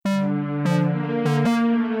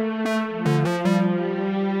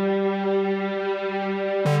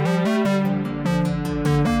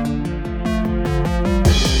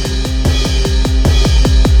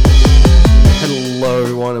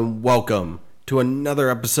to another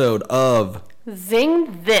episode of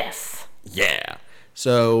Zing This. Yeah.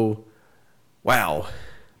 So, wow.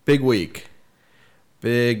 Big week.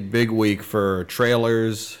 Big week for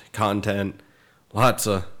trailers, content, lots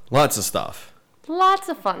of stuff. Lots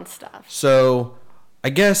of fun stuff. So,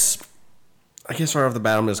 I guess right off the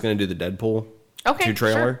bat I'm just going to do the Deadpool 2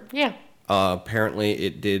 trailer. Sure. Yeah. Apparently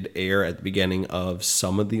it did air at the beginning of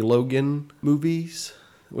some of the Logan movies,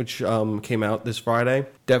 which came out this Friday.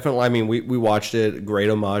 Definitely, I mean, we watched it. Great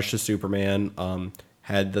homage to Superman.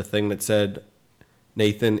 Had the thing that said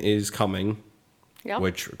Nathan is coming,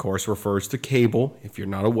 which of course refers to Cable, if you're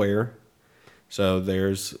not aware. So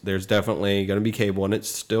there's definitely going to be Cable, and it's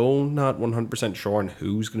still not 100% sure on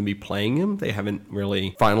who's going to be playing him. They haven't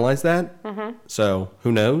really finalized that. Mm-hmm. So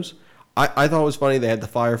who knows? I thought it was funny they had the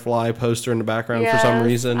Firefly poster in the background for some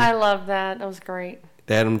reason. I love that. That was great.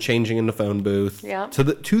 They had him changing in the phone booth to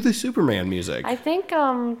the Superman music. I think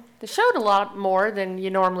they showed a lot more than you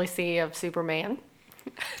normally see of Superman.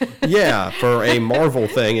 Yeah, for a Marvel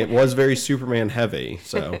thing, it was very Superman heavy.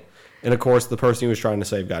 So, and of course, the person he was trying to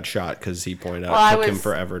save got shot because he pointed out it took him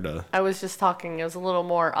forever to. I was just talking. It was a little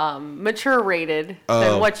more mature rated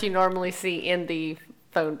than what you normally see in the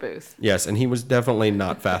phone booth. Yes, and he was definitely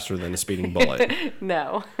not faster than a speeding bullet.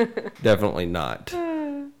 No. Definitely not.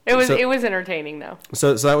 It was entertaining though.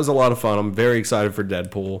 So that was a lot of fun. I'm very excited for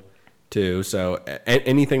Deadpool too. So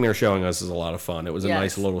anything they're showing us is a lot of fun. It was a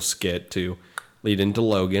nice little skit to lead into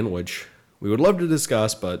Logan, which we would love to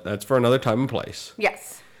discuss, but that's for another time and place.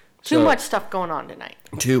 Yes. Too much stuff going on tonight.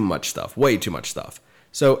 Too much stuff. Way too much stuff.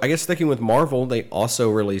 So I guess sticking with Marvel, they also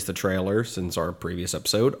released a trailer since our previous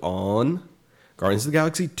episode on Guardians of the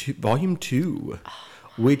Galaxy 2, Volume 2,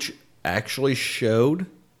 which actually showed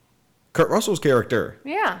Kurt Russell's character.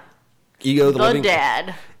 Yeah. Ego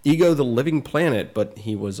the living planet, but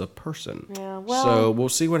he was a person. Yeah, well. So we'll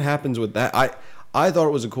see what happens with that. I thought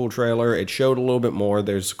it was a cool trailer. It showed a little bit more.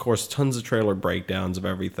 There's, of course, tons of trailer breakdowns of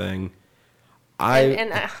everything.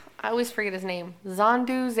 I always forget his name.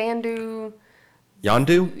 Zandu?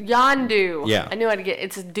 Yondu? Yeah. I knew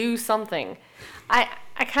it's do something. I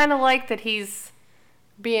kind of like that he's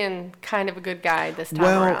being kind of a good guy this time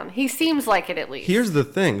around. He seems like it at least. Here's the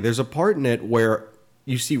thing. There's a part in it where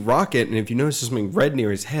you see Rocket, and if you notice something red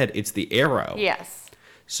near his head, it's the arrow. Yes.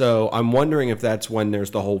 So I'm wondering if that's when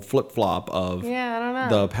there's the whole flip-flop of I don't know.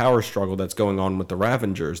 The power struggle that's going on with the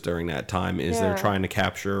Ravengers during that time is they're trying to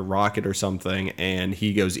capture Rocket or something, and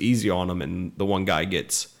he goes easy on him, and the one guy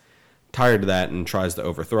gets tired of that and tries to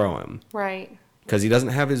overthrow him. Right. Because he doesn't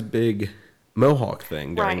have his big Mohawk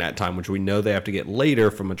thing during that time, which we know they have to get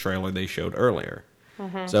later from a trailer they showed earlier.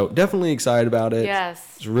 Mm-hmm. So definitely excited about it.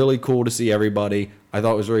 Yes. It's really cool to see everybody. I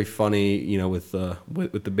thought it was very funny, with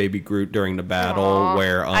the baby Groot during the battle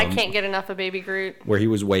where I can't get enough of Baby Groot. Where he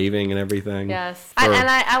was waving and everything. Yes.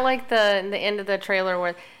 I like the end of the trailer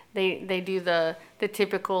where they do the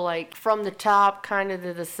typical, like, from the top kind of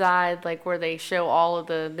to the side, like, where they show all of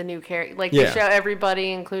the new characters. Like, they show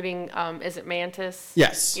everybody, including, is it Mantis?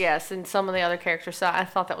 Yes. Yes, and some of the other characters. So I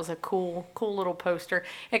thought that was a cool little poster.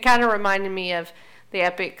 It kind of reminded me of the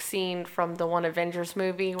epic scene from the one Avengers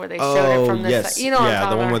movie where they showed it from this side.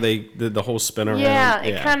 The one where they did the whole spin around. Yeah,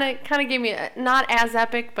 it kind of gave me, not as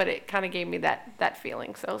epic, but it kind of gave me that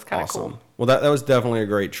feeling. So it was kind of cool. Well, that was definitely a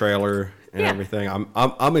great trailer and everything.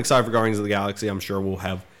 I'm excited for Guardians of the Galaxy. I'm sure we'll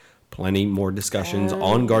have plenty more discussions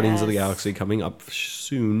on Guardians of the Galaxy coming up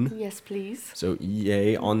soon. Yes, please. So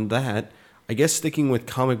yay on that. I guess sticking with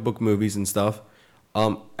comic book movies and stuff.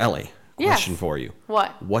 Ellie. Question for you.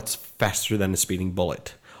 What? What's faster than a speeding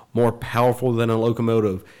bullet? More powerful than a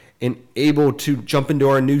locomotive? And able to jump into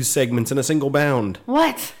our news segments in a single bound?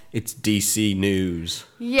 What? It's DC News.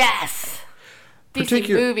 Yes. DC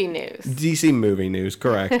movie news. DC movie news,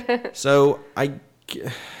 correct. So, I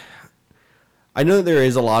know there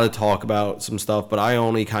is a lot of talk about some stuff, but I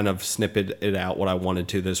only kind of snipped it out what I wanted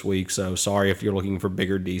to this week. So, sorry if you're looking for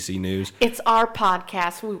bigger DC news. It's our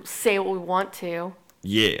podcast. We say what we want to.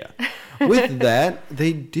 Yeah. With that,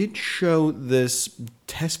 they did show this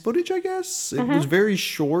test footage, I guess. It was very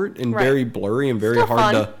short and very blurry and very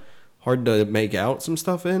hard to make out some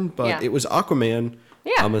stuff in, but it was Aquaman.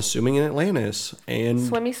 Yeah. I'm assuming in Atlantis. And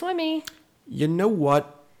swimmy. You know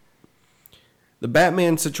what? The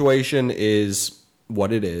Batman situation is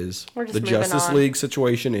what it is. We're just the Justice League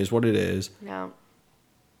situation is what it is. Yeah.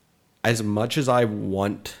 As much as I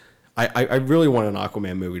want... I really want an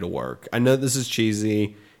Aquaman movie to work. I know this is cheesy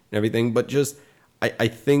and everything, but just I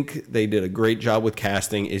think they did a great job with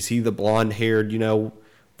casting. Is he the blonde-haired,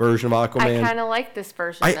 version of Aquaman. I kind of like this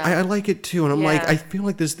version. I like it too, and I'm like, Yeah. I feel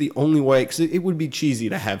like this is the only way, because it would be cheesy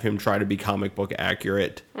to have him try to be comic book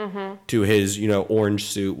accurate to his, orange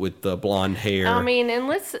suit with the blonde hair. I mean,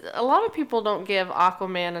 and a lot of people don't give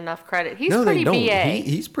Aquaman enough credit. He's No, pretty they don't. BA.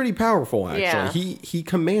 He's pretty powerful, actually. Yeah. He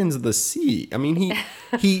commands the sea. I mean,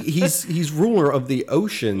 he's ruler of the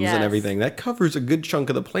oceans and Yes. everything. That covers a good chunk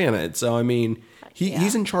of the planet. So I mean,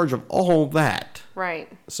 he's in charge of all that.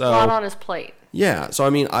 Right. So- a lot on his plate. Yeah. So I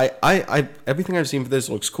mean, I everything I've seen for this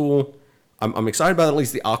looks cool. I'm excited about at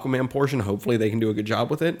least the Aquaman portion. Hopefully they can do a good job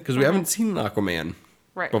with it, because we haven't seen an Aquaman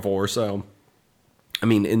Right. before. So I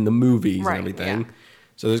mean, in the movies Right, and everything. yeah.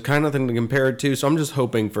 So there's kind of nothing to compare it to. So I'm just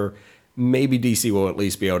hoping for maybe DC will at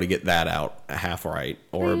least be able to get that out half right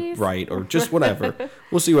or Please. right or just whatever.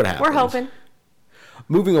 We'll see what happens. We're hoping.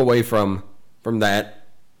 Moving away from that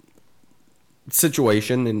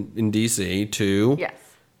situation in DC to, Yes.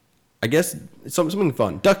 I guess, something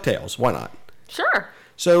fun. DuckTales. Why not? Sure.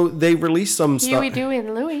 So they released some stuff. Huey, Dewey,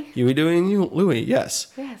 and Louie. Huey, Dewey, and Louie, yes.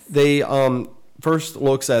 Yes. They first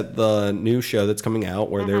looks at the new show that's coming out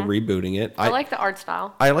where they're rebooting it. I like the art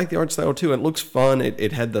style. I like the art style too. It looks fun.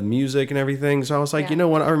 It had the music and everything. So I was like, Yeah. you know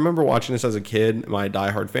what? I remember watching this as a kid. Am I a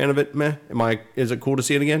diehard fan of it? Meh. Is it cool to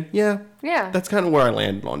see it again? Yeah. Yeah. That's kind of where I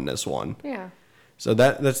landed on this one. Yeah. So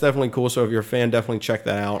that's definitely cool. So if you're a fan, definitely check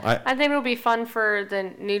that out. I think it'll be fun for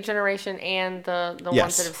the new generation and the Yes.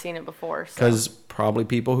 ones that have seen it before. So. Because probably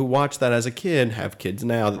people who watched that as a kid have kids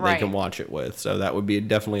now that they Right. can watch it with. So that would be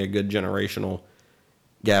definitely a good generational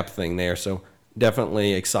gap thing there. So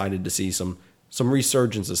definitely excited to see some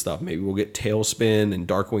resurgence of stuff. Maybe we'll get Tailspin and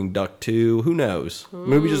Darkwing Duck 2. Who knows?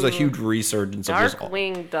 Maybe just a huge resurgence of just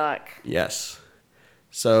Darkwing Duck. Yes.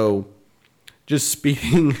 So just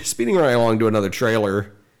speeding right along to another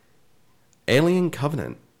trailer. Alien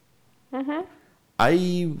Covenant.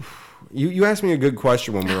 You asked me a good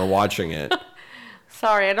question when we were watching it.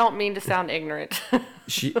 Sorry, I don't mean to sound ignorant.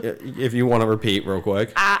 If you want to repeat real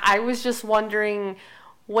quick. I was just wondering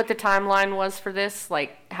what the timeline was for this.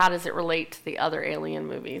 Like, how does it relate to the other Alien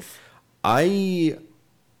movies? I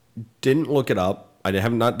didn't look it up. I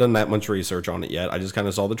have not done that much research on it yet. I just kind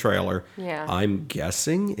of saw the trailer. Yeah. I'm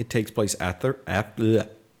guessing it takes place after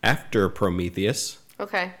Prometheus.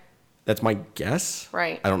 Okay. That's my guess.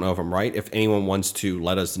 Right. I don't know if I'm right. If anyone wants to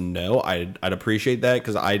let us know, I'd appreciate that,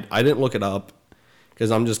 because I didn't look it up,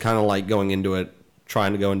 because I'm just kind of like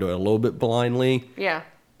trying to go into it a little bit blindly. Yeah.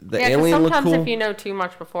 The yeah, 'cause alien looked sometimes cool. if you know too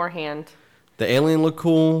much beforehand. The alien looked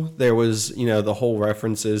cool. There was, the whole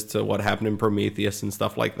references to what happened in Prometheus and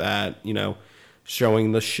stuff like that,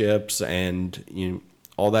 showing the ships and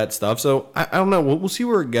all that stuff. So I don't know. We'll see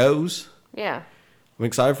where it goes. Yeah. I'm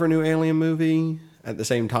excited for a new Alien movie. At the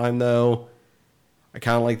same time, though, I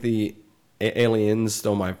kind of like the Aliens,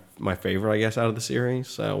 still my favorite, I guess, out of the series.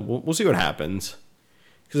 So we'll see what happens.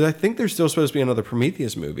 Because I think there's still supposed to be another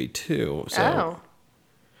Prometheus movie, too. So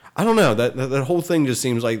I don't know. That whole thing just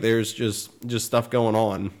seems like there's just stuff going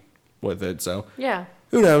on with it. So Yeah.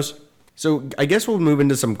 who knows? So I guess we'll move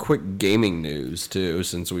into some quick gaming news, too,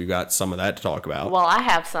 since we've got some of that to talk about. Well, I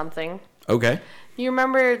have something. Okay. You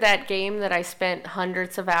remember that game that I spent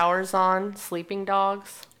hundreds of hours on, Sleeping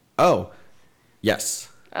Dogs? Oh, yes.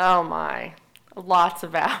 Oh my. Lots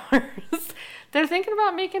of hours. They're thinking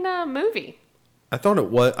about making a movie. I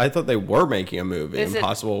thought they were making a movie. Is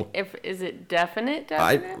Impossible. Is it definite?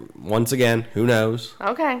 Once again, who knows?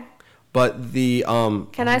 Okay. But the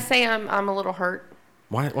Can I say I'm a little hurt?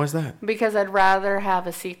 why's that? Because I'd rather have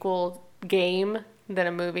a sequel game than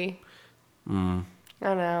a movie.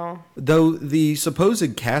 I know. Though the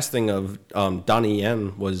supposed casting of Donnie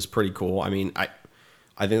Yen was pretty cool. I mean,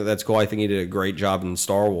 I think that's cool. I think he did a great job in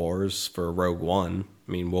Star Wars for Rogue One.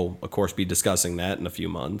 I mean, we'll of course be discussing that in a few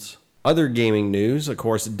months. Other gaming news, of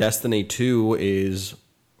course, Destiny 2 is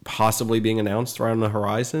possibly being announced right on the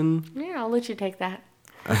horizon. Yeah, I'll let you take that.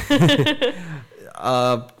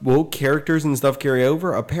 Will characters and stuff carry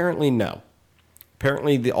over? Apparently, no.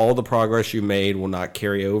 Apparently, all the progress you made will not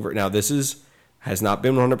carry over. Now, this has not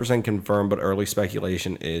been 100% confirmed, but early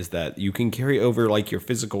speculation is that you can carry over like your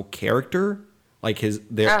physical character, like his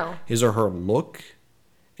or her look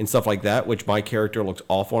and stuff like that, which my character looks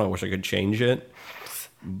awful and I wish I could change it.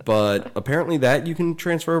 But apparently that you can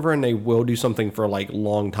transfer over, and they will do something for like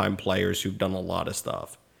longtime players who've done a lot of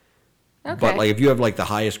stuff. Okay. But like if you have like the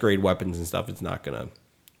highest grade weapons and stuff, it's not gonna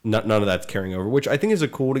none of that's carrying over, which I think is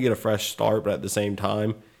cool to get a fresh start. But at the same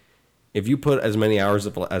time, if you put as many hours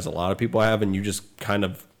as a lot of people have, and you just kind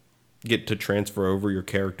of get to transfer over your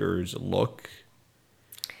character's look,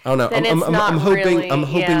 I don't know. Then I'm hoping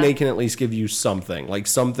yeah. they can at least give you something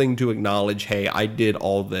to acknowledge. Hey, I did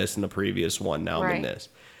all this in the previous one. Now I'm in Right. this.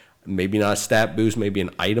 Maybe not a stat boost, maybe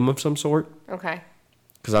an item of some sort. Okay.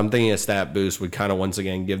 Because I'm thinking a stat boost would kind of, once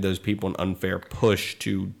again, give those people an unfair push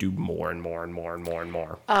to do more and more and more and more and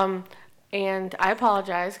more. And I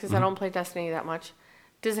apologize because I don't play Destiny that much.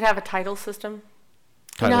 Does it have a title system?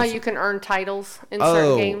 You know how you can earn titles in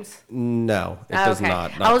certain games? No, it does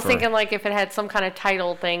not. I was thinking like if it had some kind of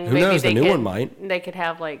title thing, who knows? The new one might. They could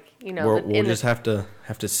have like We'll just have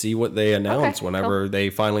to see what they announce whenever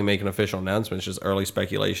they finally make an official announcement. It's just early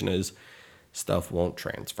speculation is stuff won't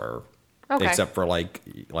transfer, except for like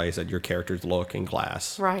I said, your character's look and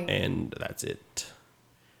class, right? And that's it.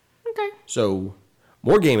 Okay. So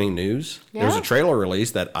more gaming news. Yeah. There's a trailer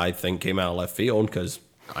release that I think came out of left field because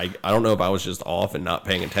I don't know if I was just off and not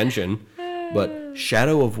paying attention, but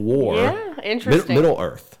Shadow of War. Yeah, interesting. Middle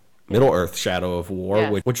Earth Shadow of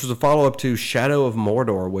War, which was a follow-up to Shadow of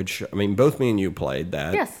Mordor, which, I mean, both me and you played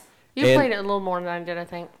that. Yes. You played it a little more than I did, I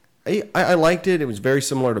think. I liked it. It was very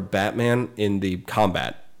similar to Batman in the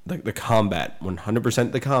combat. The combat,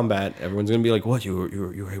 100% the combat. Everyone's going to be like, what, you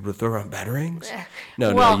were able to throw around batarangs?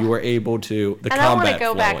 No, you were able to, the combat I want to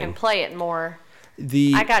go back and play it more.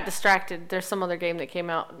 the I got distracted. There's some other game that came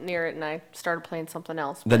out near it, and I started playing something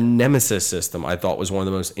else. The Nemesis system, I thought, was one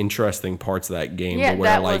of the most interesting parts of that game. Yeah, where,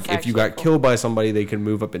 that like, was if you got killed by somebody, they could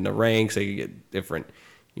move up in the ranks. They could get different,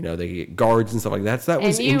 you know, they could get guards and stuff like that. So that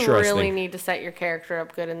was interesting. And you really need to set your character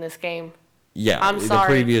up good in this game. Yeah, I'm sorry.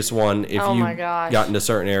 The previous one, if you my gosh. got into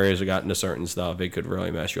certain areas or got into certain stuff, it could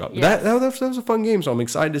really mess you up. Yes. That was a fun game, so I'm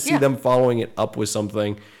excited to see them following it up with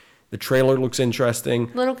something. The trailer looks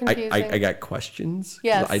interesting. A little confusing. I got questions.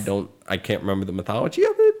 Yes. I can't remember the mythology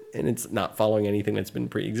of it, and it's not following anything that's been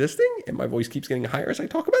pre-existing, and my voice keeps getting higher as I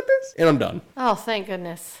talk about this, and I'm done. Oh, thank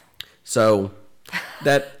goodness. So,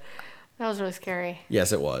 that... That was really scary.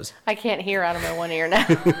 Yes, it was. I can't hear out of my one ear now.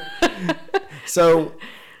 So...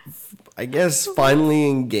 I guess finally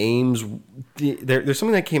in games, there's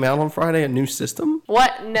something that came out on Friday, a new system.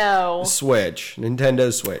 What? No. Switch.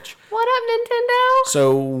 Nintendo Switch. What up, Nintendo?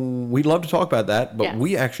 So we'd love to talk about that, but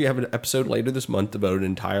we actually have an episode later this month devoted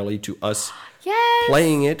entirely to us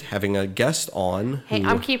playing it, having a guest on. Hey,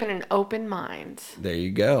 I'm keeping an open mind. There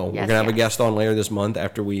you go. We're going to have a guest on later this month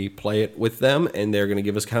after we play it with them, and they're going to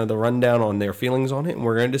give us kind of the rundown on their feelings on it, and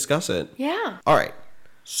we're going to discuss it. Yeah. All right.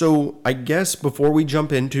 So I guess before we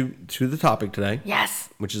jump into the topic today,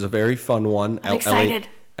 which is a very fun one, I'm excited.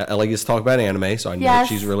 Ellie gets to talk about anime, so I know that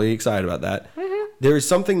she's really excited about that. Mm-hmm. There is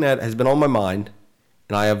something that has been on my mind,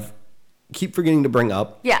 and I keep forgetting to bring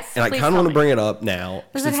up. Yes, and I kind of want to bring it up now.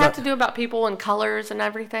 Does it have to do about people and colors and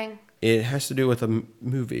everything? It has to do with a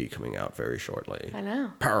movie coming out very shortly. I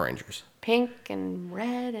know. Power Rangers. Pink and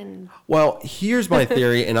red and... Well, here's my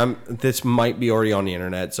theory, and this might be already on the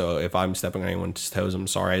internet, so if I'm stepping on anyone's toes, I'm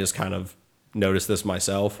sorry. I just kind of noticed this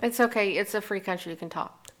myself. It's okay. It's a free country. You can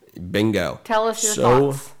talk. Bingo. Tell us your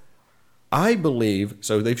thoughts. I believe...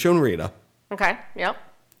 So they've shown Rita. Okay, yep.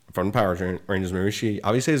 From the Power Rangers movie. She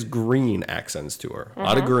obviously has green accents to her. A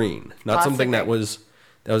lot of green. Not something that was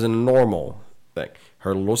a normal thing.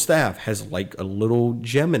 Her little staff has like a little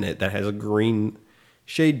gem in it that has a green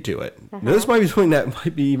shade to it. Now, this might be something that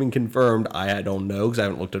might be even confirmed. I don't know because I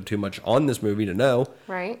haven't looked up too much on this movie to know.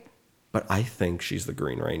 Right. But I think she's the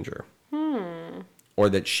Green Ranger. Or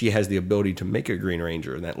that she has the ability to make a Green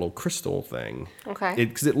Ranger, that little crystal thing. Okay.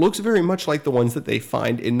 Because it looks very much like the ones that they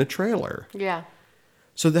find in the trailer. Yeah.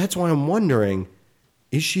 So that's why I'm wondering,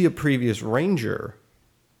 is she a previous Ranger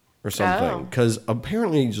or something? Because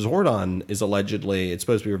apparently Zordon is allegedly, it's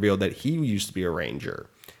supposed to be revealed that he used to be a Ranger.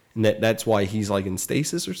 And that's why he's like in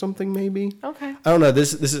stasis or something, maybe. Okay. I don't know.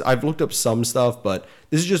 This is I've looked up some stuff, but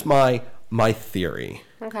this is just my theory.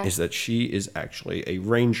 Okay. Is that she is actually a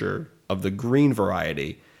Ranger of the green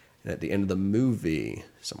variety, and at the end of the movie,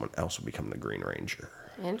 someone else will become the Green Ranger.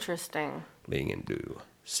 Interesting. Leading into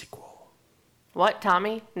sequel. What,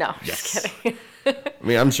 Tommy? No, yes. Just kidding. I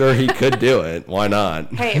mean, I'm sure he could do it. Why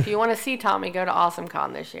not? Hey, if you want to see Tommy, go to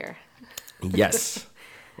AwesomeCon this year. Yes.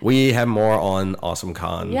 We have more on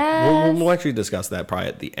AwesomeCon. Yes. We'll actually discuss that probably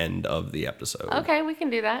at the end of the episode. Okay, we can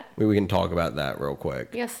do that. We can talk about that real quick.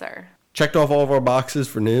 Yes, sir. Checked off all of our boxes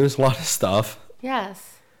for news. A lot of stuff.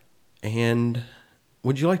 Yes. And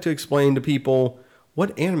would you like to explain to people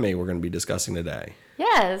what anime we're going to be discussing today?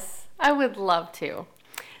 Yes, I would love to.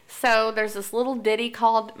 So there's this little ditty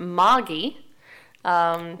called Magi.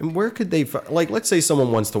 And where could they let's say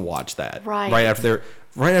someone wants to watch that right after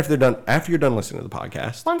you're done listening to the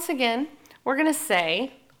podcast. Once again, we're going to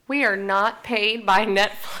say we are not paid by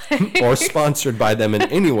Netflix or sponsored by them in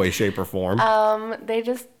any way, shape, or form. They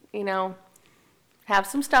just, have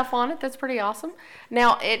some stuff on it that's pretty awesome.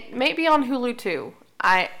 Now, it may be on Hulu too.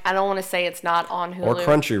 I don't want to say it's not on Hulu or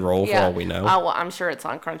Crunchyroll for all we know. Well, I'm sure it's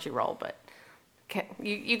on Crunchyroll, but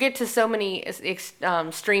you get to so many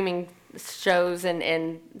streaming shows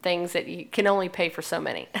and things that you can only pay for so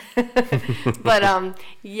many. But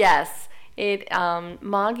yes,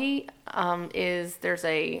 Magi there's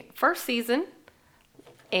a first season,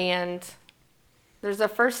 and there's a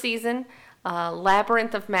first season,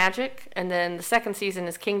 Labyrinth of Magic, and then the second season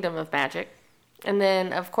is Kingdom of Magic. And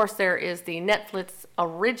then, of course, there is the Netflix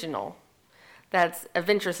original, that's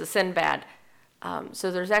Adventures of Sinbad. So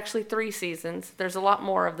there's actually 3 seasons. There's a lot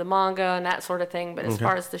more of the manga and that sort of thing, but as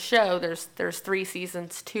far as the show, there's 3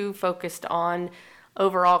 seasons, 2 focused on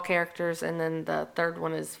overall characters, and then the third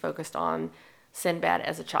one is focused on Sinbad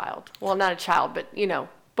as a child. Well, not a child, but,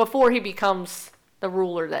 before he becomes the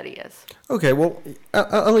ruler that he is. Okay, well,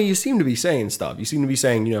 Ellie, you seem to be saying stuff. You seem to be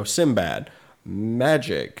saying, Sinbad,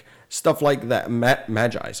 magic, stuff like that.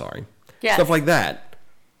 Magi, sorry. Yes. Stuff like that.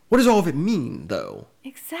 What does all of it mean, though?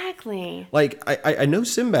 Exactly. Like, I know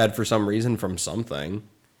Sinbad for some reason from something.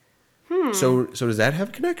 So does that have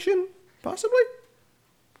a connection? Possibly?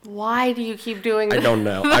 Why do you keep doing this? I don't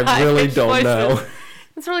know. I really don't know.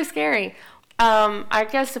 It's really scary. I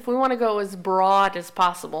guess if we want to go as broad as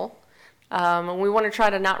possible, and we want to try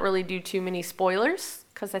to not really do too many spoilers,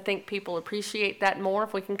 because I think people appreciate that more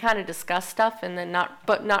if we can kind of discuss stuff and then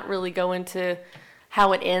not really go into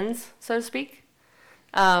how it ends, so to speak.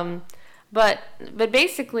 But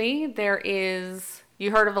basically, there is.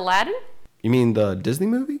 You heard of Aladdin? You mean the Disney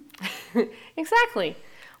movie? Exactly.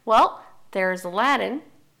 Well, there's Aladdin,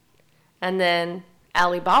 and then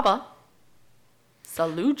Alibaba,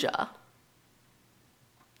 Saluja,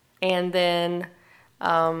 and then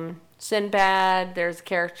Sinbad. There's a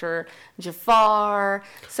character Jafar.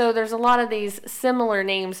 So there's a lot of these similar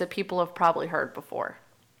names that people have probably heard before.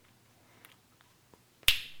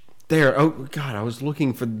 There. Oh God, I was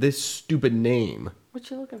looking for this stupid name. What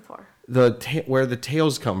you looking for? Where the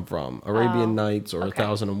tales come from, Arabian Nights or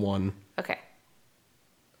 1001. Okay.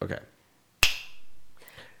 Okay.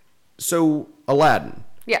 So Aladdin.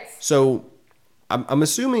 Yes. So I'm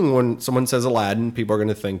assuming when someone says Aladdin, people are going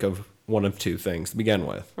to think of one of 2 things to begin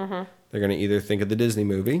with. Mm-hmm. They're going to either think of the Disney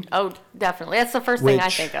movie. Oh, definitely. That's the first thing I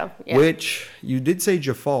think of. Yeah. Which you did say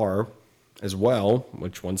Jafar as well,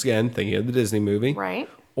 which once again, thinking of the Disney movie. Right.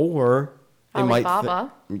 Or they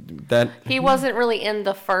Alibaba. That he wasn't really in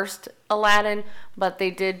the first Aladdin, but they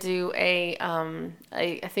did do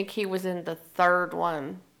I think he was in the third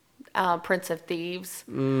one, Prince of Thieves,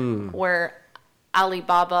 where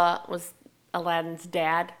Alibaba was Aladdin's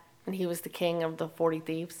dad, and he was the king of the 40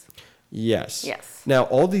 thieves. Yes. Yes. Now,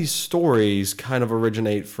 all these stories kind of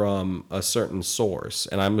originate from a certain source,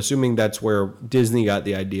 and I'm assuming that's where Disney got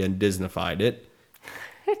the idea and Disneyfied it.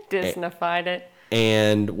 Disneyfied it.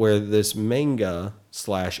 And where this manga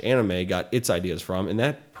 / anime got its ideas from, and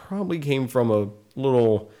that probably came from a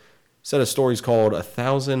little set of stories called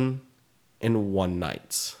 1001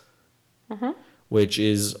 Nights, which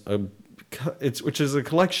is a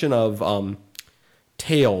collection of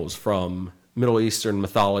tales from Middle Eastern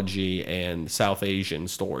mythology and South Asian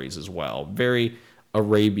stories as well. Very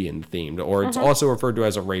Arabian themed, or it's also referred to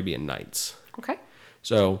as Arabian Nights. Okay.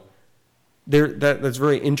 So that's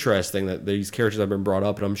very interesting that these characters have been brought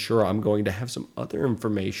up, and I'm sure I'm going to have some other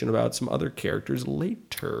information about some other characters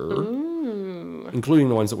later. Ooh. Including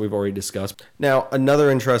the ones that we've already discussed. Now, another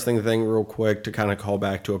interesting thing real quick to kind of call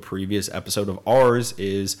back to a previous episode of ours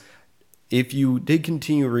is if you did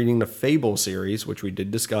continue reading the Fable series, which we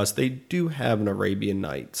did discuss, they do have an Arabian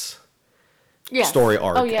Nights story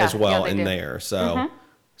arc as well in there. So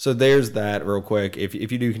so there's that real quick. If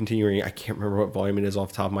you do continue reading, I can't remember what volume it is off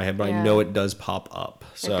the top of my head, but I know it does pop up.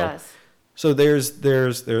 So it does. So there's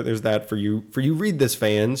that for you Read This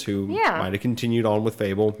fans who might have continued on with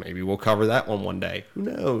Fable. Maybe we'll cover that one day. Who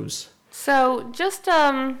knows? So just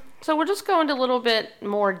so we'll just go into a little bit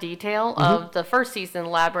more detail of the first season,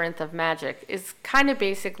 Labyrinth of Magic. Is kind of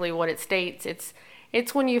basically what it states.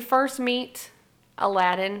 It's when you first meet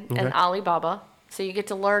Aladdin and Alibaba, so you get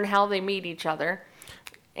to learn how they meet each other.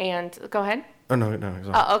 And go ahead. Oh no. Sorry.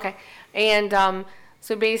 Oh, okay. And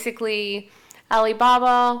so basically,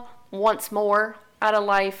 Alibaba wants more out of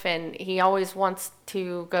life, and he always wants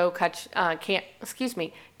to go capture a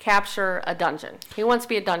dungeon. He wants to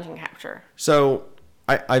be a dungeon capturer. So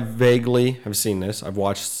I vaguely have seen this. I've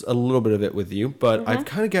watched a little bit of it with you, but I've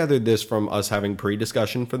kind of gathered this from us having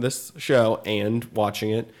pre-discussion for this show and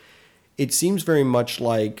watching it. It seems very much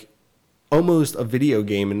like almost a video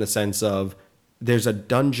game in the sense of there's a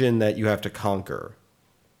dungeon that you have to conquer.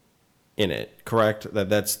 in it, correct?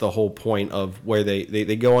 That's the whole point of where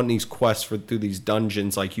they go on these quests through these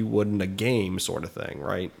dungeons like you would in a game sort of thing,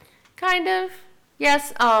 right? Kind of.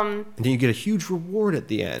 Yes. And then you get a huge reward at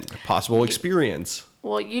the end, a possible experience.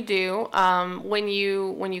 Well, you do. When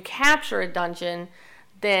you capture a dungeon,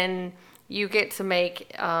 then you get to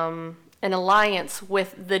make an alliance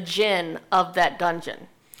with the djinn of that dungeon.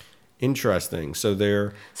 Interesting. So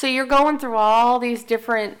you're going through all these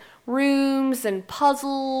different rooms and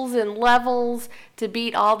puzzles and levels to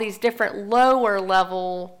beat all these different lower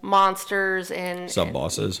level monsters and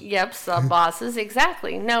sub-bosses. Yep, sub-bosses.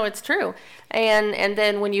 Exactly. No, it's true. And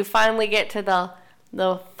then when you finally get to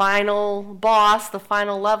the final boss, the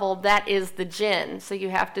final level, that is the djinn. So you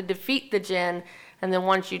have to defeat the djinn, and then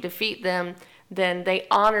once you defeat them, then they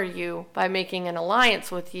honor you by making an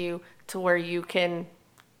alliance with you to where you can,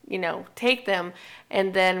 take them,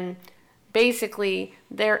 and then basically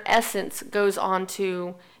their essence goes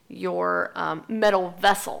onto your metal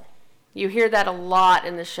vessel. You hear that a lot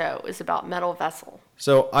in the show, is about metal vessel.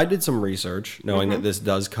 So I did some research, knowing that this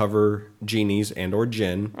does cover genies and or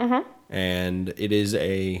djinn, and it is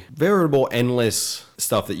a veritable endless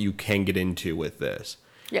stuff that you can get into with this.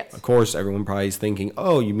 Yes. Of course, everyone probably is thinking,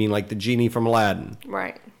 oh, you mean like the genie from Aladdin.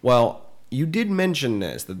 Right. Well, you did mention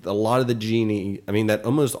this, that a lot of the that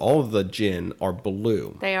almost all of the djinn are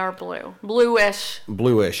blue. They are blue. Bluish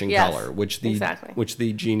in color, which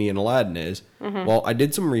the genie in Aladdin is. Well, I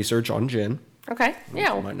did some research on djinn. Okay,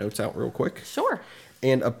 yeah. Pull my notes out real quick. Sure.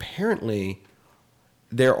 And apparently,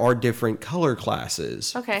 there are different color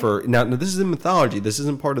classes. Okay. Now, this is in mythology. This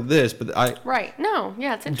isn't part of this, but Right. No,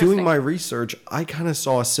 yeah, it's interesting. Doing my research, I kind of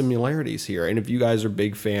saw similarities here. And if you guys are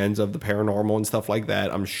big fans of the paranormal and stuff like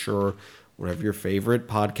that, I'm sure whatever your favorite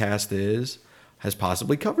podcast is has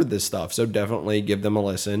possibly covered this stuff. So definitely give them a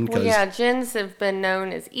listen. Well, yeah, jinns have been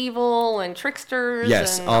known as evil and tricksters.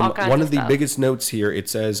 Yes. And all kinds one of of the stuff. biggest notes here, it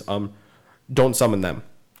says, don't summon them.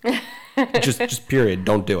 just period.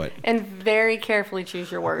 Don't do it. And very carefully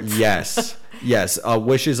choose your words. Yes.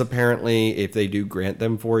 Wishes, apparently, if they do grant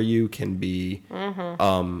them for you, can be,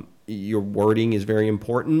 your wording is very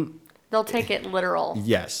important. They'll take it literal.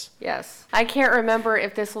 Yes. I can't remember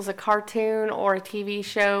if this was a cartoon or a TV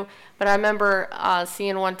show, but I remember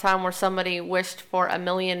seeing one time where somebody wished for $1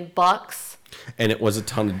 million. And it was a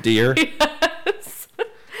ton of deer. Yes.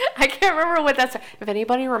 I can't remember what that's. If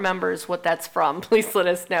anybody remembers what that's from, please let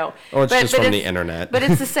us know. Or it's just from the internet. But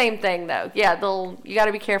it's the same thing, though. Yeah, you got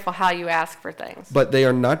to be careful how you ask for things. But they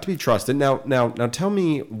are not to be trusted. Now, tell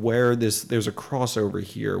me where there's a crossover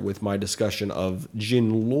here with my discussion of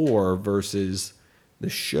djinn lore versus the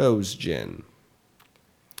show's djinn.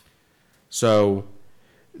 So,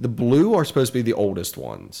 the blue are supposed to be the oldest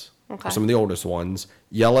ones. Okay. Some of the oldest ones.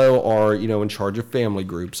 Yellow are, in charge of family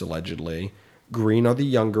groups, allegedly. Green are the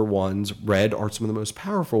younger ones. Red are some of the most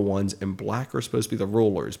powerful ones. And black are supposed to be the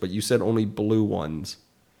rulers. But you said only blue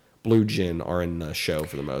djinn are in the show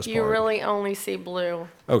for the most part. You really only see blue.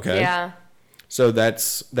 Okay. Yeah. So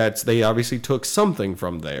that's they obviously took something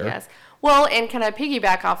from there. Yes. Well, and can I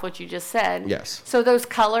piggyback off what you just said? Yes. So those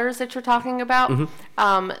colors that you're talking about,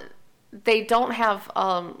 they don't have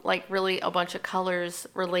really a bunch of colors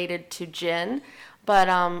related to djinn.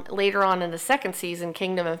 But later on in the second season,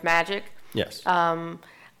 Kingdom of Magic, yes,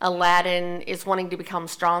 Aladdin is wanting to become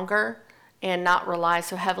stronger and not rely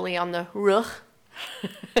so heavily on the ruh.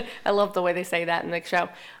 I love the way they say that in the show.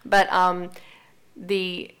 But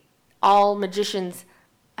all magicians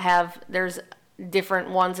there's different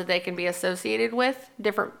ones that they can be associated with,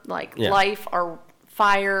 different life or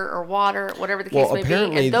fire or water, whatever the case may be,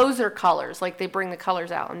 and those are colors. They bring the colors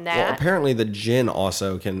out in that. Well, apparently the djinn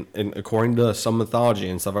also can, and according to some mythology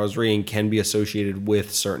and stuff I was reading, can be associated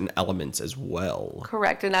with certain elements as well.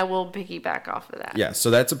 Correct, and I will piggyback off of that. Yeah, so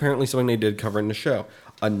that's apparently something they did cover in the show.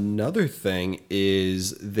 Another thing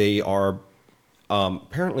is they are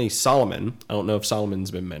apparently Solomon. I don't know if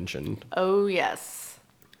Solomon's been mentioned. Oh yes,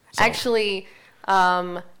 actually,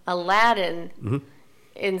 Aladdin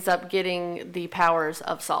ends up getting the powers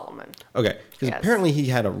of Solomon. Okay, because apparently he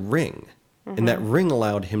had a ring, and that ring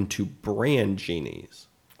allowed him to brand genies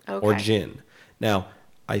or djinn. Now,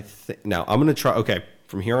 I'm going to try,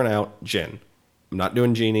 from here on out, djinn. I'm not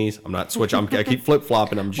doing genies. I'm not switching. I keep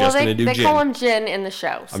flip-flopping. I'm just going to do djinn. They call him djinn in the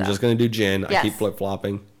show. So. I'm just going to do djinn. Yes. I keep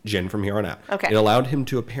flip-flopping. Djinn from here on out. Okay. It allowed him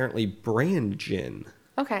to apparently brand djinn.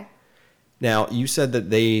 Okay. Now, you said that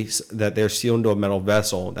they're sealed into a metal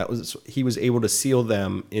vessel. He was able to seal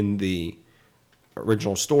them in the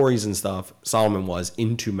original stories and stuff. Solomon was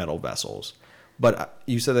into metal vessels, but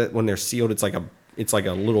you said that when they're sealed, it's like a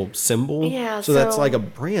little symbol. Yeah. So that's like a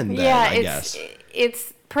brand. Then, I guess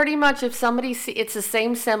it's pretty much if somebody it's the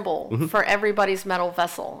same symbol for everybody's metal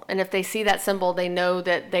vessel, and if they see that symbol, they know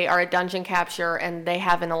that they are a dungeon capture and they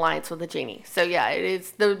have an alliance with a genie. So yeah, it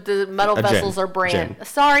is the metal vessels are brand.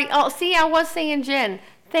 Sorry, see, I was saying Jinn.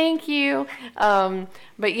 Thank you.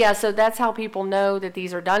 But yeah, so that's how people know that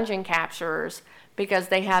these are dungeon capturers, because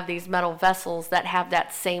they have these metal vessels that have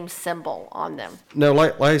that same symbol on them. No,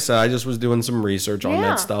 like I said, I just was doing some research on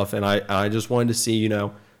that stuff, and I just wanted to see,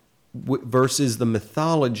 versus the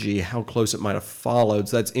mythology, how close it might have followed.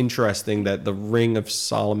 So that's interesting that the Ring of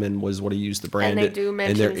Solomon was what he used to brand it. And they do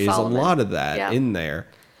mention and there is Solomon. a lot of that in there,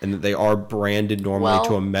 and that they are branded normally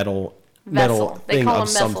to a metal vessel. They thing call of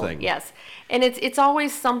them vessel, something. yes. And it's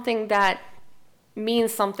always something that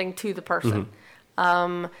means something to the person.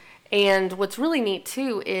 And what's really neat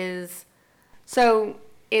too is, so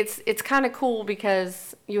it's kind of cool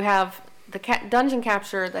because you have the dungeon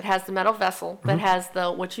capture that has the metal vessel that has the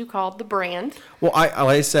what you called the brand. Well, like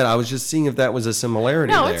I said, I was just seeing if that was a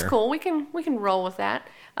similarity. No, there. it's cool. We can roll with that.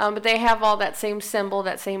 But they have all that same symbol,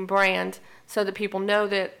 that same brand, so that people know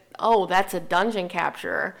that, oh, that's a dungeon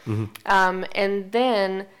capturer. And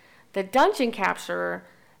then the dungeon capturer,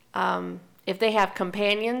 if they have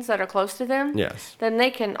companions that are close to them, then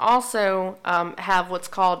they can also have what's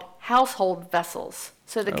called household vessels.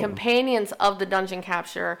 So the companions of the dungeon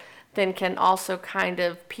capturer then can also kind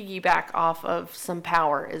of piggyback off of some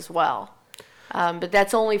power as well. But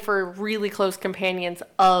that's only for really close companions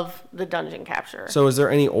of the dungeon capturer. So is there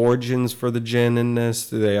any origins for the Jinn in this?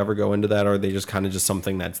 Do they ever go into that, or are they just kind of just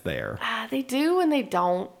something that's there? They do and they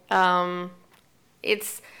don't. There's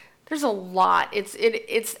a lot.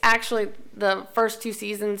 It's actually, the first 2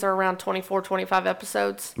 seasons are around 24, 25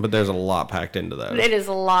 episodes. But there's a lot packed into those. It is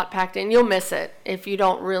a lot packed in. You'll miss it if you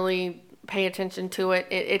don't really pay attention to it.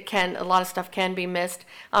 It can, a lot of stuff can be missed.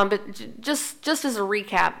 But just as a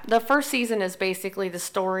recap, the first season is basically the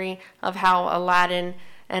story of how Aladdin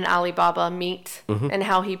and Alibaba meet and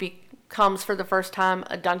how he becomes for the first time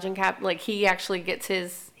a dungeon he actually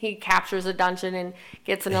he captures a dungeon and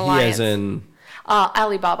gets an alliance. He as in...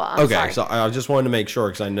 Alibaba. I'm sorry. So I just wanted to make sure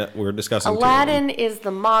because I know we were discussing. Aladdin is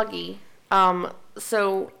the Magi.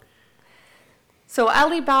 So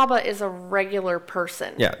Alibaba is a regular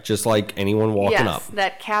person. Yeah, just like anyone walking up.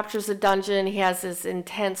 That captures a dungeon. He has this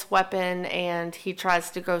intense weapon, and he tries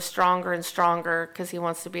to go stronger and stronger because he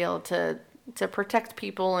wants to be able to protect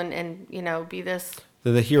people and be this.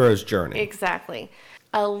 The hero's journey. Exactly.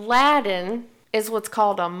 Aladdin is what's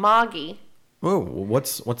called a Magi. Oh,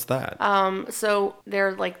 what's that? So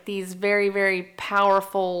they're like these very, very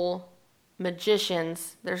powerful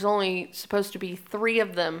magicians. There's only supposed to be 3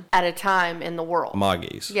 of them at a time in the world.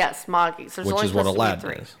 Magis. Yes, Magis. Which is what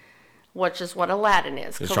Aladdin is. Which is what Aladdin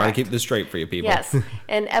is, Just trying to keep this straight for you people. Yes.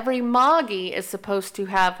 And every Magi is supposed to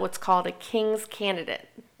have what's called a king's candidate.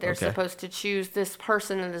 They're supposed to choose this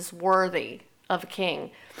person that is worthy of a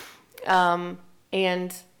king.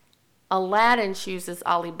 And Aladdin chooses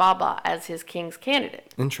Alibaba as his king's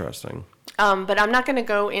candidate. Interesting. But I'm not going to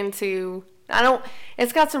go into...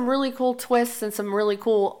 It's got some really cool twists and some really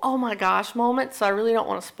cool, oh my gosh moments, so I really don't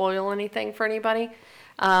want to spoil anything for anybody.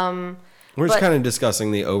 We're just kind of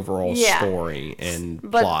discussing the overall story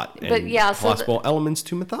and plot and possible elements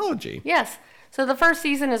to mythology. Yes. So the first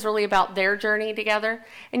season is really about their journey together.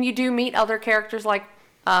 And you do meet other characters like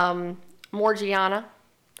Morgiana.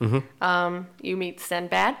 You meet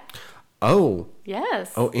Sinbad. Oh.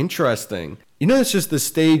 Yes. Oh, interesting. It's just the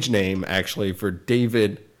stage name, actually, for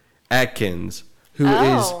David Atkins,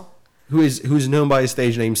 who's known by his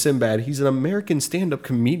stage name Sinbad. He's an American stand-up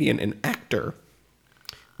comedian and actor,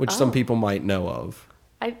 which some people might know of.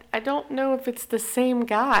 I don't know if it's the same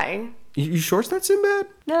guy. You sure it's not Sinbad?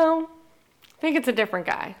 No. I think it's a different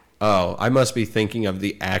guy. Oh, I must be thinking of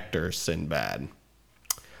the actor Sinbad.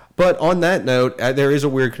 But on that note, there is a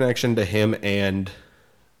weird connection to him and,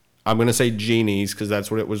 I'm going to say genies, because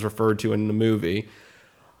that's what it was referred to in the movie.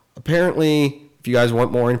 Apparently, if you guys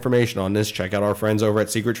want more information on this, check out our friends over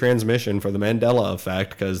at Secret Transmission for the Mandela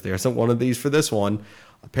Effect, because there isn't one of these for this one.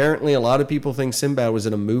 Apparently, a lot of people think Sinbad was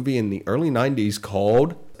in a movie in the early 90s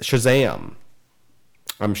called Shazam.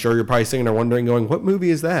 I'm sure you're probably sitting there wondering, going, what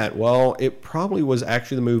movie is that? Well, it probably was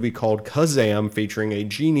actually the movie called Kazam, featuring a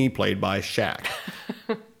genie played by Shaq.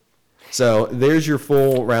 So there's your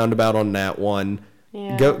full roundabout on that one.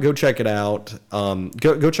 Yeah. Go check it out.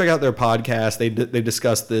 Go check out their podcast. They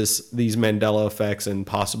discuss these Mandela effects and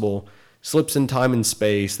possible slips in time and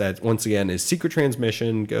space. That once again is Secret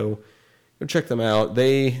Transmission. Go check them out.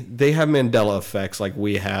 They have Mandela effects like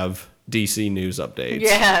we have DC news updates.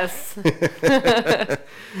 Yes.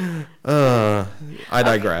 I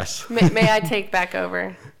digress. May I take back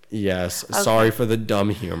over? Yes. Okay. Sorry for the dumb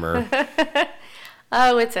humor.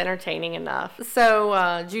 Oh, it's entertaining enough. So,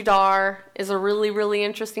 Judar is a really, really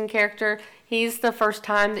interesting character. He's the first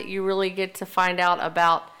time that you really get to find out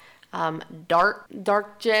about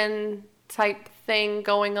dark gen type thing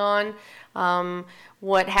going on.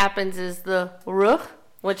 What happens is the Ruh,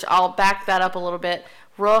 which I'll back that up a little bit.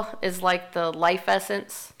 Ruh is like the life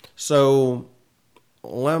essence. So,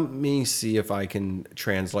 let me see if I can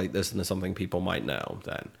translate this into something people might know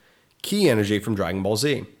then. Ki energy from Dragon Ball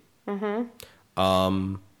Z.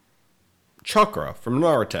 Mm-hmm. Chakra from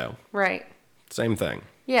Naruto. Right. Same thing.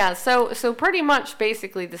 Yeah, so pretty much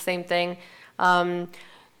basically the same thing.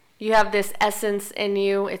 You have this essence in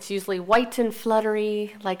you. It's usually white and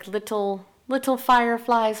fluttery, like little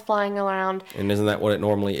fireflies flying around. And isn't that what it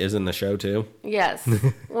normally is in the show too? Yes.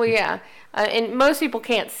 Well, yeah. And most people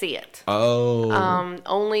can't see it. Oh.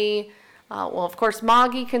 Well, of course,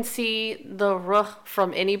 Magi can see the Ruh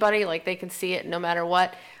from anybody. Like, they can see it no matter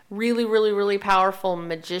what. Really, really, really powerful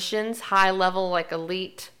magicians, high level, like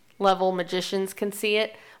elite level magicians can see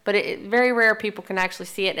it. But very rare people can actually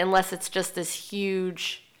see it unless it's just this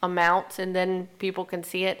huge amount, and then people can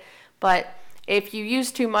see it. But if you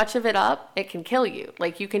use too much of it up, it can kill you.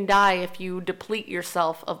 Like, you can die if you deplete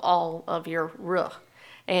yourself of all of your Ruh.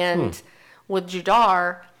 And with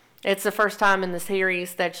Judar, it's the first time in the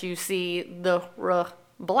series that you see the Ruh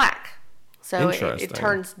black. So it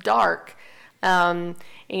turns dark.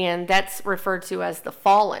 And that's referred to as the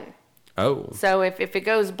fallen. Oh. So if it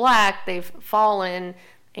goes black, they've fallen,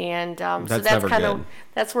 and so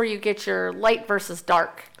that's where you get your light versus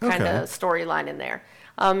dark kind of storyline in there.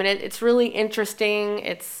 And it's really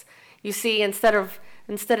interesting. You see instead of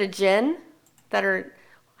Jinn that are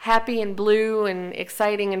happy and blue and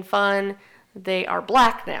exciting and fun, they are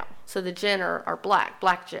black now. So the Jinn are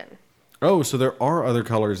black Jinn. Oh, so there are other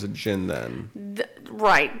colors of Jinn then.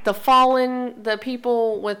 Right. The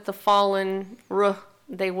people with the fallen Ruh,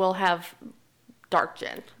 they will have dark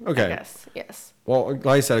Jinn. Okay. I guess. Yes. Well, like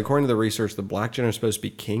I said, according to the research, the black Jinn are supposed to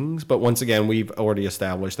be kings, but once again, we've already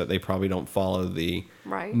established that they probably don't follow the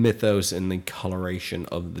mythos and the coloration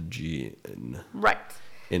of the Jinn. Right.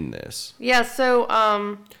 In this. Yeah, so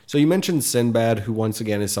So you mentioned Sinbad, who once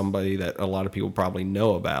again is somebody that a lot of people probably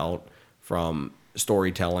know about from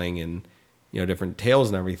storytelling and different tales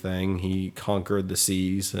and everything. He conquered the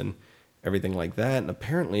seas and everything like that, and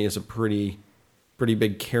apparently is a pretty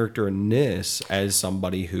big character in this as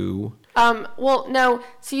somebody who well, no.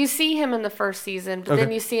 So you see him in the first season, but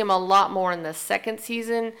then you see him a lot more in the second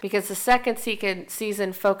season, because the second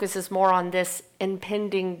season focuses more on this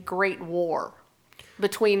impending great war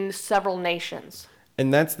between several nations.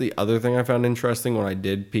 And that's the other thing I found interesting when I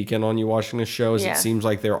did peek in on you watching this show, is it seems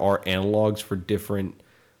like there are analogs for different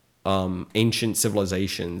ancient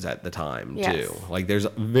civilizations at the time too. Like there's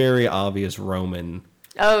very obvious Romans,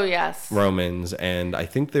 and I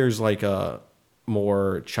think there's like a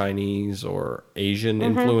more Chinese or Asian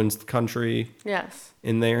influenced country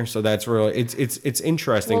in there. So that's really it's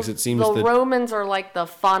interesting, because it seems the Romans are like the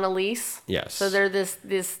Faunalese. Yes. So they're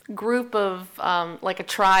this group of like a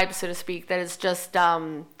tribe, so to speak, that is just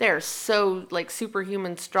they're so like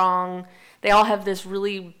superhuman strong. They all have this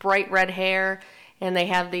really bright red hair, and they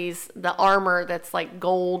have the armor that's like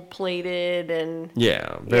gold plated and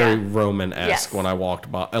very Roman-esque. When I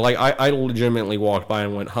walked by, like I legitimately walked by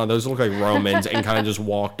and went, those look like Romans, and kind of just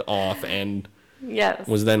walked off, and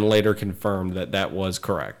was then later confirmed that was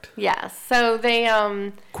correct. Yes. So they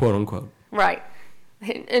quote unquote. Right.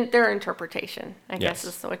 In their interpretation, I guess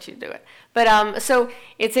is what you do it. But so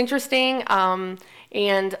it's interesting,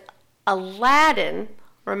 and Aladdin,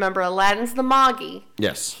 remember Aladdin's the Magi.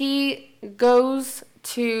 Yes. He goes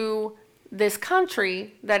to this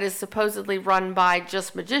country that is supposedly run by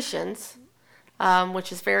just magicians,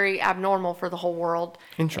 which is very abnormal for the whole world.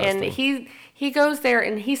 Interesting. And he goes there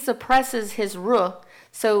and he suppresses his Ruh,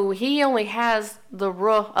 so he only has the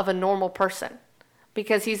Ruh of a normal person,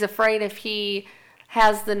 because he's afraid if he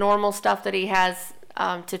has the normal stuff that he has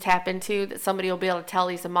to tap into, that somebody will be able to tell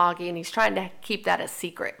he's a Magi, and he's trying to keep that a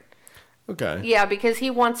secret. Okay. Yeah, because he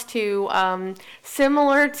wants to,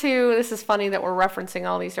 similar to, this is funny that we're referencing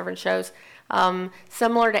all these different shows,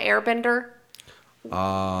 similar to Airbender,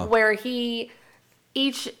 where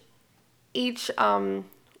each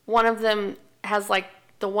one of them has like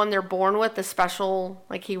the one they're born with, the special,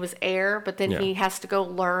 like he was air, but then he has to go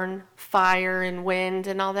learn fire and wind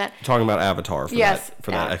and all that. Talking about Avatar for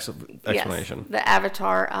that explanation. Yes, the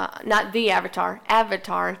Avatar, not the Avatar,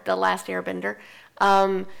 Avatar, the Last Airbender.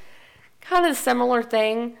 Kind of a similar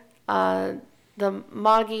thing. The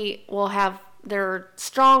Magi will have they're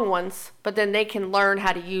strong ones, but then they can learn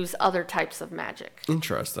how to use other types of magic.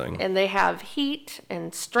 Interesting. And they have heat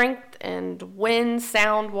and strength and wind,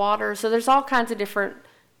 sound, water. So there's all kinds of different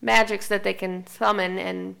magics that they can summon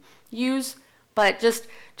and use. But just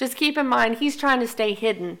keep in mind, he's trying to stay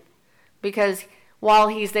hidden because while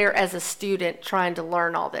he's there as a student trying to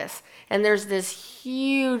learn all this. And there's this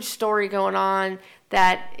huge story going on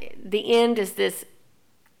that the end is this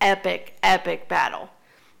epic battle.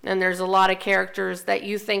 And there's a lot of characters that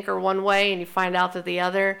you think are one way and you find out that the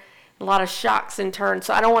other. A lot of shocks and turns.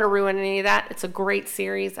 So I don't want to ruin any of that. It's a great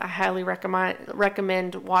series. I highly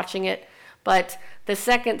recommend watching it. But the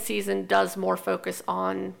second season does more focus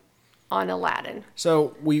on Aladdin.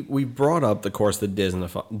 So we brought up, of course, the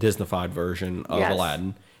Disneyfied version of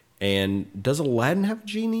Aladdin. And does Aladdin have a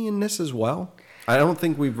genie in this as well? I don't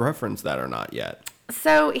think we've referenced that or not yet.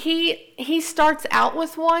 So he starts out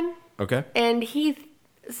with one. Okay. And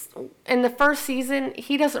in the first season,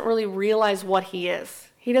 he doesn't really realize what he is.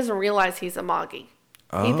 He doesn't realize he's a Magi.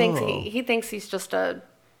 Oh. He thinks he's just a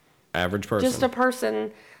average person. Just a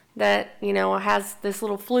person that, has this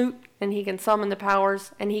little flute and he can summon the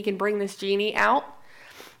powers and he can bring this genie out.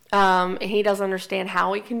 And he doesn't understand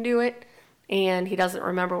how he can do it. And he doesn't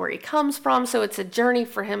remember where he comes from. So it's a journey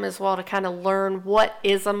for him as well to kind of learn what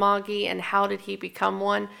is a Magi and how did he become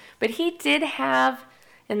one. But he did have,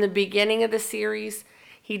 in the beginning of the series,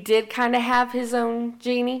 he did kind of have his own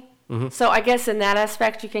genie. Mm-hmm. So I guess in that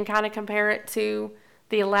aspect, you can kind of compare it to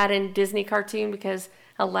the Aladdin Disney cartoon because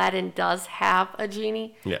Aladdin does have a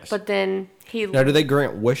genie. Yes. But then Now, do they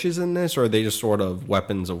grant wishes in this, or are they just sort of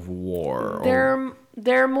weapons of war?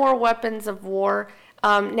 They're more weapons of war.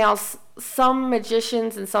 Now, some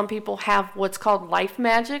magicians and some people have what's called life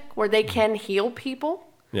magic, where they can heal people.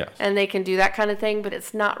 Yes. And they can do that kind of thing, but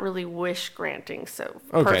it's not really wish granting.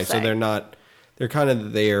 Okay, so they're kind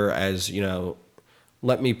of there as,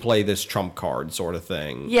 let me play this trump card sort of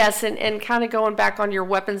thing. Yes, and kind of going back on your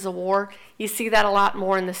weapons of war, you see that a lot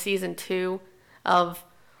more in the season 2 of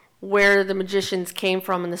where the magicians came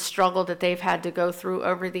from and the struggle that they've had to go through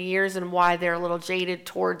over the years and why they're a little jaded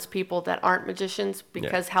towards people that aren't magicians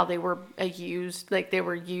because how they were used, like they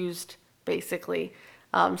were used basically.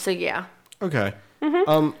 So yeah. Okay.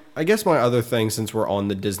 Mm-hmm. I guess my other thing, since we're on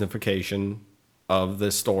the Disneyfication of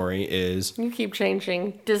this story, is... You keep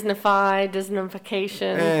changing.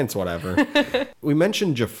 Disneyfication. It's whatever. We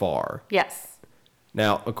mentioned Jafar. Yes.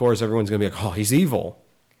 Now, of course, everyone's going to be like, oh, he's evil.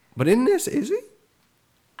 But in this, is he?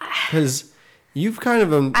 Because you've kind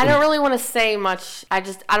of... I don't really want to say much. I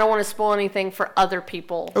don't want to spoil anything for other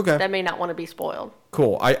people that may not want to be spoiled.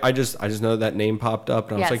 Cool. I just know that name popped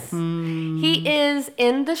up, and I was like, He is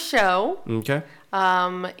in the show. Okay.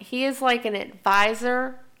 He is like an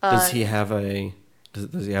advisor. Does he have a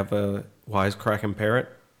wisecracking parrot?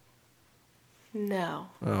 No.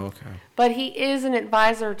 Oh, okay. But he is an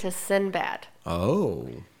advisor to Sinbad. Oh.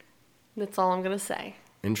 That's all I'm going to say.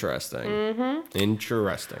 Interesting. Mm-hmm.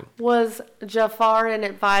 Interesting. Was Jafar an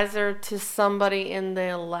advisor to somebody in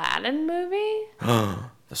the Aladdin movie?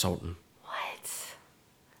 The Sultan. What?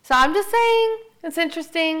 So I'm just saying it's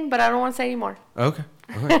interesting, but I don't want to say anymore. Okay.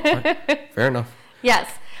 All right. Fair enough. Yes.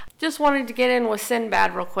 Just wanted to get in with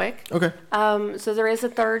Sinbad real quick. Okay. So there is a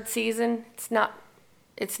third season. It's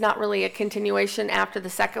not really a continuation after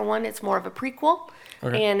the second one. It's more of a prequel.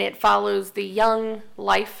 Okay. And it follows the young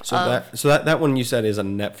life of... So that one you said is a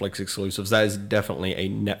Netflix exclusive. So that is definitely a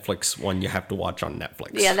Netflix one you have to watch on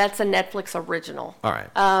Netflix. Yeah, that's a Netflix original. All right.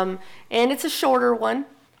 And it's a shorter one.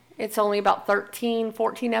 It's only about 13,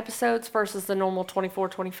 14 episodes versus the normal 24,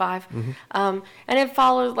 25. Mm-hmm. And it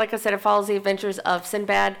follows, like I said, it follows the adventures of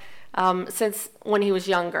Sinbad since when he was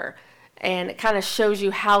younger. And it kind of shows you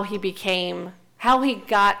how he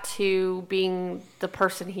got to being the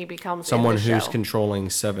person he becomes. Someone in the who's show.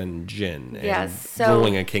 Controlling 7 jinn and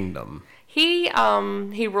ruling a kingdom. He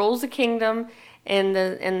rules a kingdom in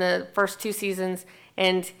the first 2 seasons,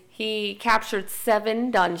 and he captured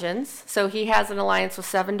 7 dungeons. So he has an alliance with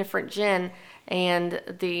 7 different jinn, and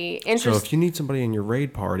So if you need somebody in your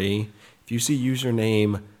raid party, if you see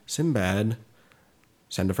username Sinbad,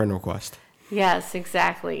 send a friend request. Yes,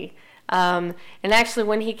 exactly. And actually,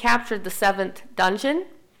 when he captured the 7th dungeon,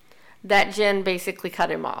 that jinn basically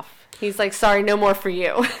cut him off. He's like, sorry, no more for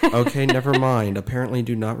you. Okay, never mind. Apparently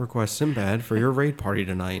do not request Sinbad for your raid party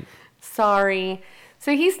tonight. Sorry.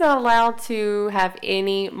 So he's not allowed to have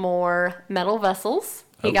any more metal vessels.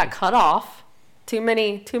 He got cut off. Too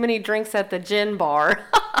many drinks at the gin bar.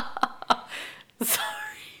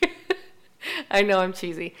 Sorry. I know I'm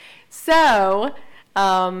cheesy. So,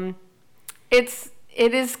 it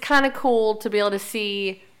is kind of cool to be able to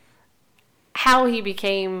see how he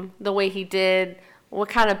became the way he did. What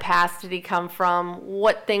kind of past did he come from?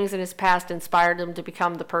 What things in his past inspired him to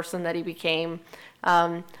become the person that he became?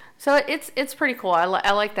 So it's pretty cool.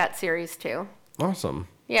 I like that series too. Awesome.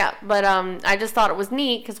 Yeah, but I just thought it was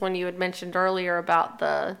neat because when you had mentioned earlier about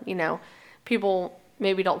the, people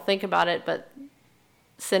maybe don't think about it, but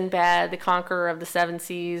Sinbad, the conqueror of the seven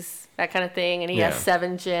seas, that kind of thing, and he has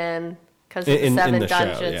 7 djinn because of the 7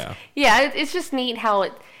 dungeons. Show, it's just neat how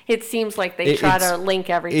it seems like they try to link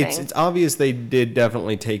everything. It's obvious they did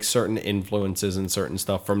definitely take certain influences and certain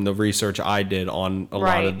stuff from the research I did on a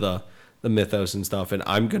lot of the mythos and stuff. And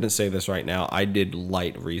I'm going to say this right now. I did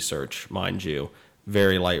light research, mind you.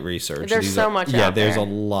 Very light research. There's so much out there. There's a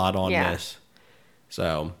lot on this.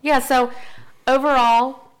 So. Yeah, so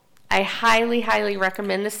overall, I highly, highly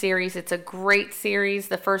recommend the series. It's a great series.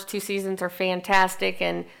 The first 2 seasons are fantastic.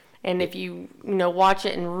 And if you watch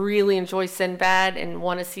it and really enjoy Sinbad and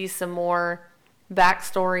want to see some more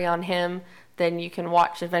backstory on him, then you can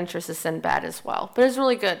watch Adventures of Sinbad as well. But it's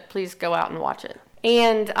really good. Please go out and watch it.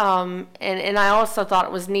 And I also thought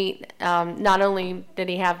it was neat. Not only did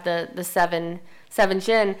he have the seven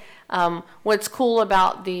djinn, what's cool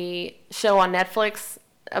about the show on Netflix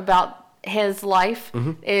about his life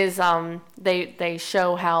is they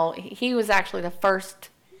show how he was actually the first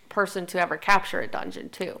person to ever capture a dungeon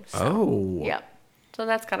too. So, yep. So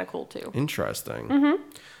that's kind of cool too. Interesting.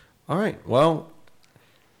 All right. Well,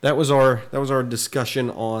 that was our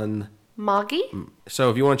discussion on Moggy.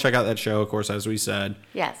 So if you want to check out that show, of course, as we said,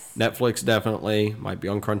 yes, Netflix definitely might be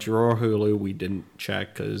on Crunchyroll or Hulu. We didn't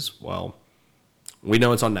check because, well, we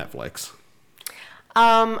know it's on Netflix.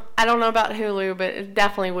 I don't know about Hulu, but it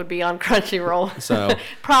definitely would be on Crunchyroll. So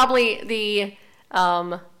probably the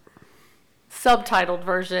subtitled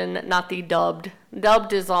version, not the dubbed.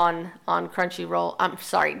 Dubbed is on Crunchyroll. I'm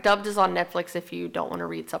sorry, dubbed is on Netflix if you don't want to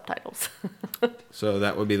read subtitles. So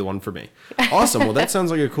that would be the one for me. Awesome. Well, that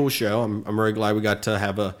sounds like a cool show. I'm very glad we got to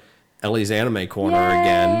have Ellie's Anime Corner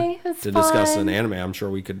again to discuss an anime. I'm sure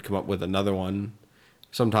we could come up with another one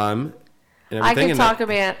sometime. I could talk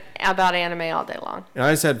about anime all day long. And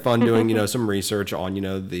I just had fun doing, some research on,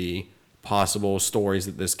 the possible stories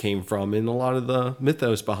that this came from and a lot of the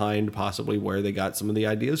mythos behind possibly where they got some of the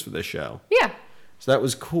ideas for this show. Yeah. So that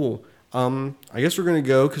was cool. I guess we're going to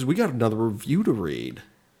go because we got another review to read.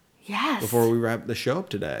 Yes. Before we wrap the show up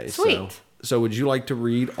today. Sweet. So would you like to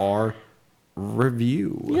read our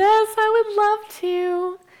review? Yes, I would love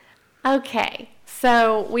to. Okay.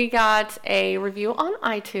 So we got a review on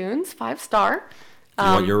iTunes, 5-star. You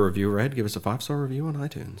want your review read? Give us a 5-star review on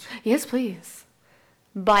iTunes. Yes, please.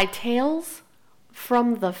 By Tales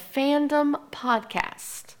from the Fandom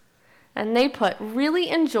Podcast. And they put, really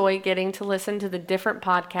enjoy getting to listen to the different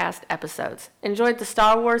podcast episodes. Enjoyed the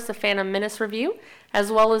Star Wars The Phantom Menace review,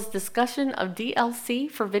 as well as discussion of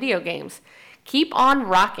DLC for video games. Keep on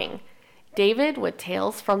rocking. David with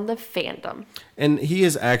Tales from the Fandom. And he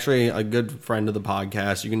is actually a good friend of the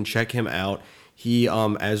podcast. You can check him out. He,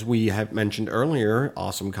 as we have mentioned earlier,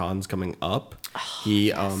 Awesome Con's coming up.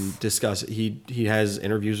 He he has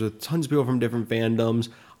interviews with tons of people from different fandoms.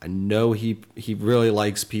 I know he really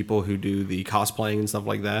likes people who do the cosplaying and stuff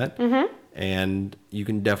like that. Mm-hmm. And you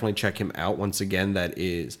can definitely check him out. Once again, that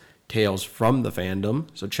is Tales from the Fandom.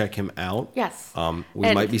 So check him out. Yes.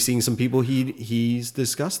 We might be seeing some people he's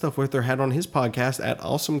discussed stuff with or had on his podcast at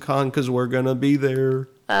Awesome Con because we're going to be there.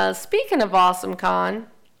 Speaking of Awesome Con,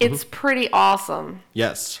 it's pretty awesome.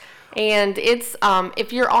 Yes. And it's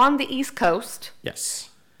if you're on the East Coast. Yes.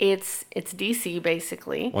 It's DC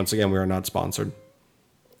basically. Once again, we are not sponsored.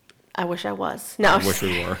 I wish I was. No, I wish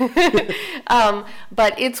we were.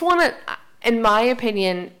 But it's in my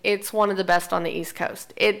opinion, it's one of the best on the East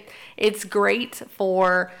Coast. It's great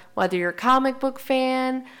for whether you're a comic book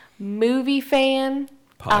fan, movie fan,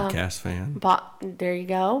 podcast fan. There you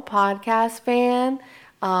go, podcast fan.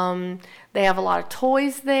 They have a lot of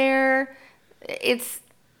toys there. It's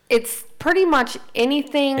pretty much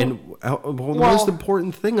anything. And the most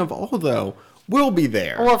important thing of all, though, we'll be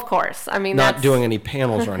there. Well, of course. I mean, not doing any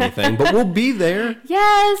panels or anything, but we'll be there.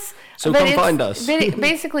 Yes. So come find us.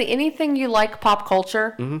 Basically, anything you like pop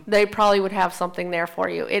culture, they probably would have something there for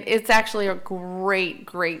you. It's actually a great,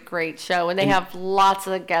 great, great show, and they have lots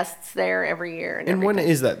of guests there every year. And when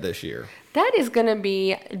is that this year? That is going to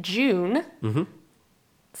be June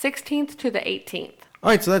 16th to the 18th. All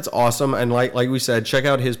right, so that's awesome. And like we said, check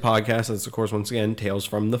out his podcast. That's, of course, once again, Tales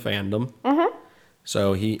from the Fandom. Mm-hmm.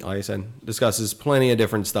 So he, like I said, discusses plenty of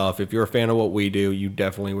different stuff. If you're a fan of what we do, you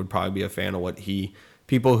definitely would probably be a fan of what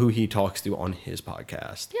people who he talks to on his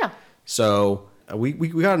podcast. Yeah. So we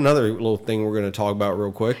got another little thing we're going to talk about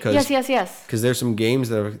real quick. Yes. Because there's some games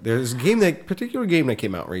there's a particular game that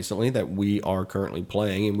came out recently that we are currently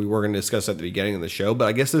playing, and we were going to discuss at the beginning of the show. But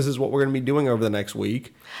I guess this is what we're going to be doing over the next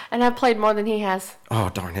week. And I've played more than he has. Oh,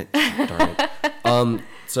 darn it!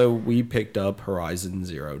 So we picked up Horizon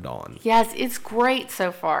Zero Dawn. Yes, it's great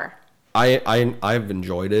so far. I've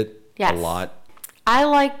enjoyed it a lot. I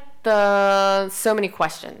like the so many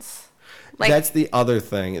questions. Like, that's the other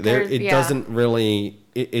thing. It doesn't really.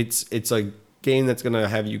 It's a game that's going to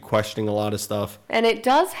have you questioning a lot of stuff. And it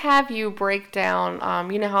does have you break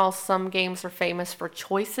down. You know how some games are famous for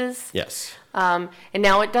choices. Yes. And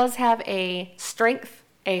now it does have a strength,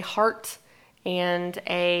 a heart, and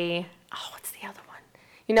what's the other one?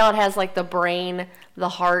 You know, it has like the brain, the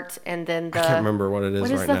heart, and then the. I can't remember what it is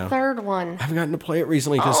right now. What is the third one? I haven't gotten to play it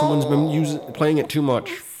recently because someone's been playing it too much.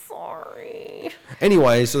 Sorry.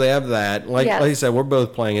 Anyway, so they have that. Like I said, we're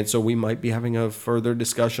both playing it, so we might be having a further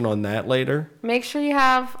discussion on that later. Make sure you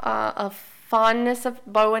have a fondness of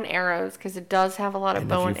bow and arrows, because it does have a lot of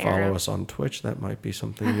bow and arrows. If you follow us on Twitch, that might be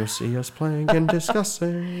something you'll see us playing and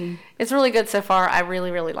discussing. It's really good so far. I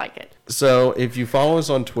really, really like it. So if you follow us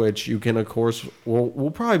on Twitch, you can, of course,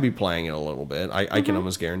 we'll probably be playing it a little bit. I can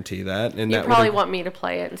almost guarantee that. And you probably want me to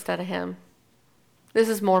play it instead of him. This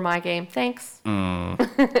is more my game. Thanks.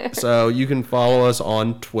 So you can follow us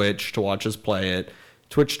on Twitch to watch us play it.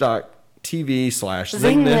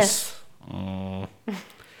 Twitch.tv/Zingness.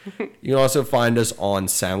 You can also find us on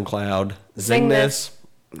SoundCloud. Zingness.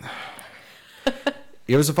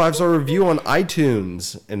 Give us a 5-star review on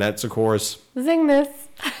iTunes. And that's, of course, Zingness.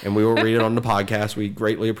 And we will read it on the podcast. We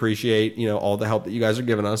greatly appreciate, all the help that you guys are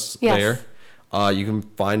giving us there. You can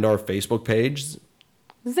find our Facebook page.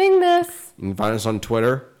 Zingness. You can find us on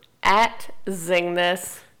Twitter.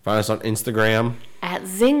 @Zingness. Find us on Instagram.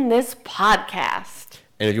 @Zingness Podcast.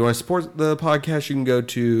 And if you want to support the podcast, you can go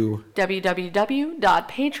to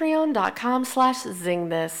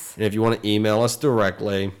www.patreon.com/Zingness. And if you want to email us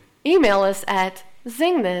directly, email us at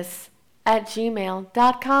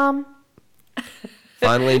zingness@gmail.com.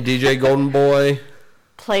 Finally, DJ Golden Boy.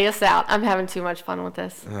 Play us out. I'm having too much fun with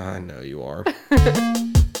this. I know you are.